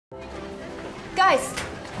Guys,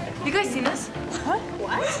 have you guys seen this?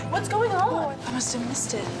 What? What's going on? I must have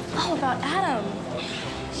missed it. Oh, about Adam.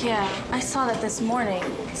 Yeah, I saw that this morning.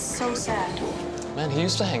 It's so sad. Man, he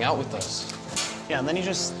used to hang out with us. Yeah, and then he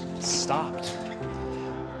just stopped.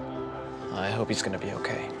 I hope he's gonna be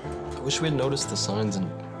okay. I wish we had noticed the signs and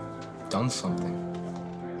done something.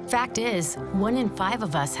 Fact is, 1 in 5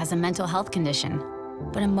 of us has a mental health condition,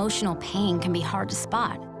 but emotional pain can be hard to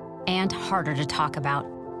spot and harder to talk about.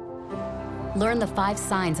 Learn the 5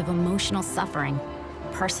 signs of emotional suffering: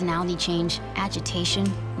 personality change, agitation,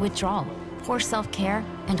 withdrawal, poor self-care,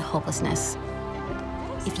 and hopelessness.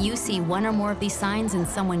 If you see 1 or more of these signs in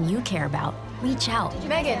someone you care about, reach out,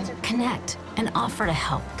 Megan, connect, and offer to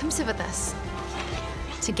help. come sit with us.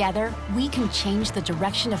 Together, we can change the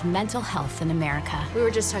direction of mental health in America. We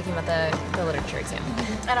were just talking about the literature exam.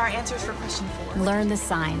 And our answers for question 4. Learn the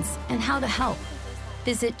signs and how to help.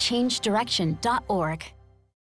 Visit changedirection.org.